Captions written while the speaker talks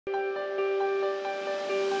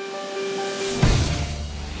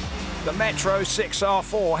The Metro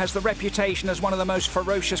 6R4 has the reputation as one of the most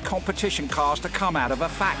ferocious competition cars to come out of a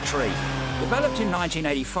factory. Developed in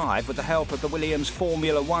 1985 with the help of the Williams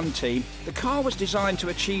Formula One team, the car was designed to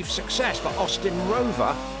achieve success for Austin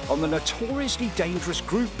Rover on the notoriously dangerous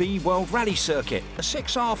Group B World Rally circuit. The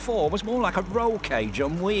 6R4 was more like a roll cage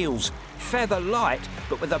on wheels, feather light,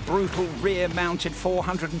 but with a brutal rear-mounted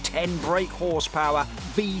 410 brake horsepower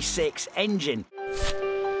V6 engine.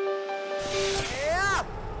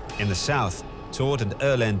 In the south, Tord and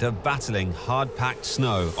Erlend are battling hard-packed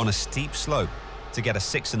snow on a steep slope to get a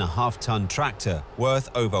 6.5-ton tractor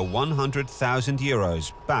worth over 100,000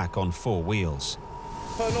 euros back on four wheels.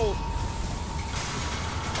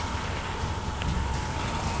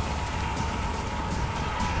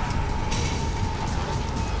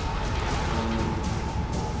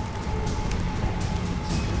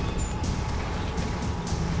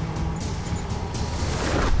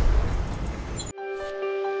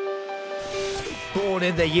 Born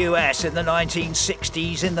in the US in the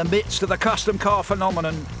 1960s in the midst of the custom car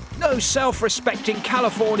phenomenon, no self-respecting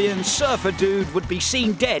Californian surfer dude would be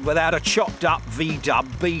seen dead without a chopped-up V-dub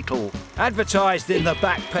Beetle. Advertised in the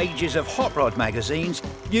back pages of hot rod magazines,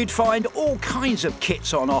 you'd find all kinds of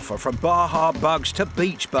kits on offer, from Baja bugs to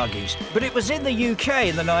beach buggies. But it was in the UK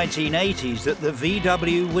in the 1980s that the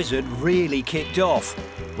VW wizard really kicked off,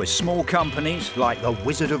 with small companies like the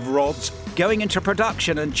Wizard of Rods going into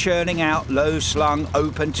production and churning out low-slung,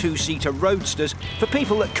 open two-seater roadsters for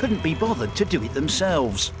people that couldn't be bothered to do it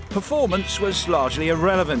themselves. Performance was largely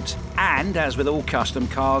irrelevant, and as with all custom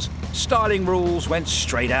cars, styling rules went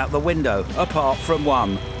straight out the window, apart from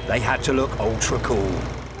one: they had to look ultra cool.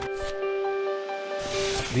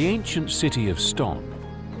 The ancient city of Ston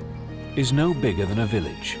is no bigger than a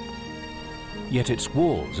village, yet its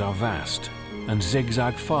walls are vast and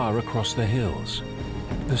zigzag far across the hills.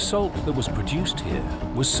 The salt that was produced here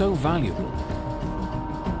was so valuable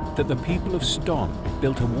that the people of Ston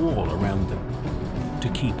built a wall around them to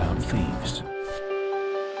keep out thieves.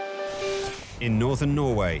 In northern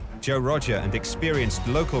Norway, Joe Roger and experienced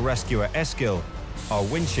local rescuer Eskil are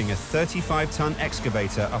winching a 35-ton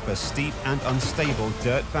excavator up a steep and unstable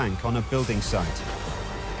dirt bank on a building site.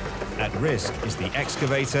 At risk is the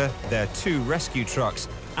excavator, their 2 rescue trucks,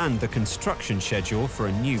 and the construction schedule for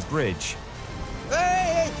a new bridge.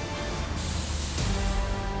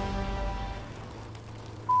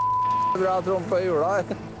 Bra trompa i hjula.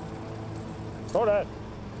 Står der.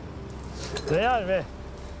 Det gjør vi.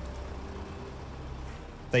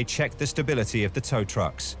 They check the stability of the tow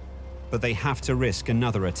trucks, but they have to risk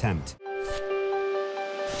another attempt.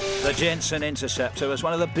 The Jensen Interceptor was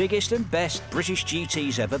one of the biggest and best British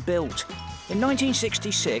GTs ever built. In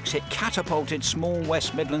 1966, it catapulted small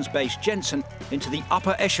West Midlands-based Jensen into the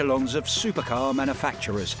upper echelons of supercar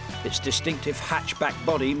manufacturers. Its distinctive hatchback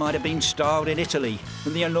body might have been styled in Italy,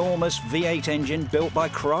 and the enormous V8 engine built by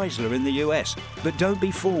Chrysler in the US. But don't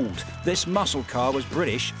be fooled, this muscle car was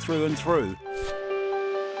British through and through.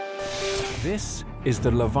 This is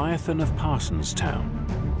the Leviathan of Parsonstown,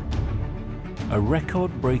 a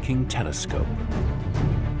record-breaking telescope.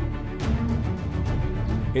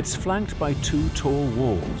 It's flanked by 2 tall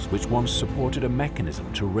walls which once supported a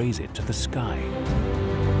mechanism to raise it to the sky.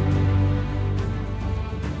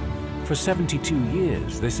 For 72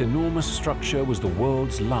 years, this enormous structure was the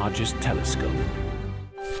world's largest telescope.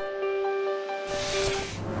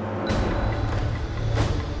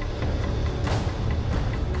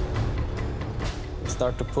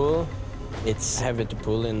 Start to pull. It's heavy to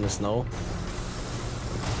pull in the snow.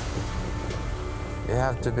 You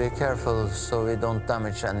have to be careful so we don't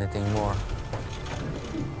damage anything more.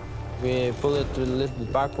 We pull it a little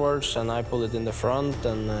bit backwards and I pull it in the front,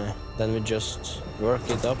 and then we just work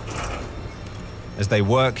it up. As they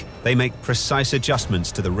work, they make precise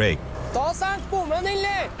adjustments to the rig.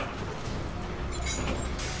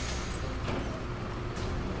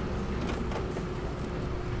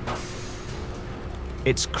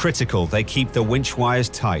 It's critical they keep the winch wires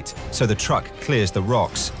tight so the truck clears the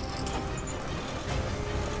rocks.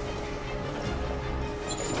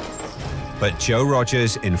 But Joe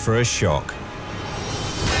Rogers in for a shock.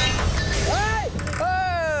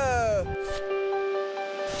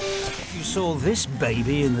 If you saw this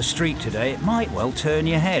baby in the street today, it might well turn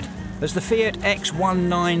your head, as the Fiat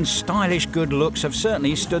X19's stylish good looks have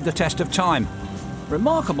certainly stood the test of time.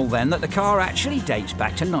 Remarkable then that the car actually dates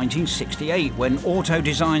back to 1968, when auto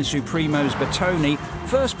design supremos Bertoni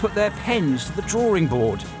first put their pens to the drawing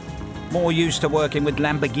board. More used to working with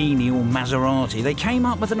Lamborghini or Maserati, they came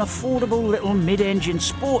up with an affordable little mid-engine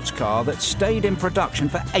sports car that stayed in production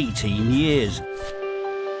for 18 years.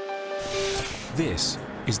 This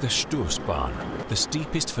is the Storsbahn, the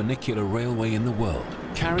steepest funicular railway in the world.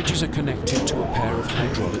 Carriages are connected to a pair of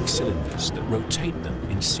hydraulic cylinders that rotate them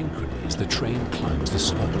in synchrony as the train climbs the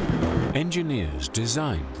slope. Engineers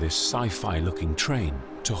designed this sci-fi looking train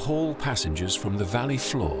to haul passengers from the valley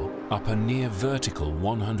floor up a near vertical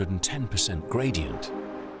 110% gradient